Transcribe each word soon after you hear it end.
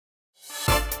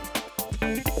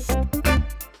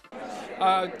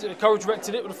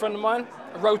Co-directed it with a friend of mine.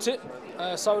 I wrote it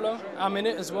solo. I'm in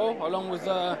it as well, along with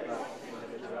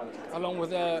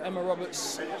Emma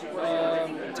Roberts,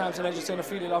 Tamsin Edgerton,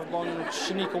 Ophelia Lovebond,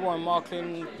 Shanika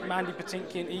Warren-Marklin, Mandy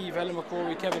Patinkin, Eve, Ellen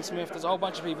McCrory, Kevin Smith. There's a whole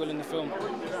bunch of people in the film,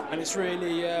 and it's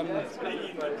really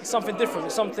it's something different.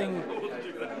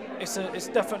 It's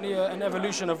definitely an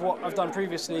evolution of what I've done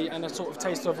previously, and a sort of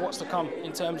taste of what's to come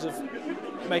in terms of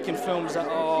making films that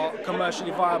are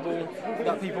commercially viable,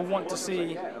 that people want to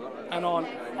see, and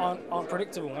aren't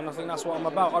predictable. And I think that's what I'm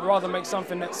about. I'd rather make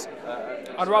something that's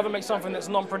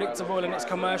non-predictable and it's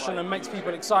commercial and makes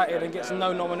people excited and gets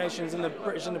no nominations in the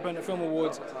British Independent Film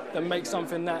Awards than make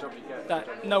something that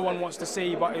no one wants to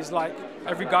see, but is like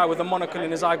every guy with a monocle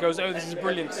in his eye goes, "Oh, this is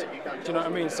brilliant." Do you know what I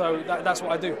mean? So that's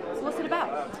what I do. So what's it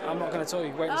about? I'm not going to tell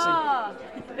you. Wait and see. Ah,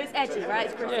 but it's edgy, right?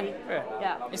 It's pretty.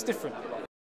 Yeah. It's different.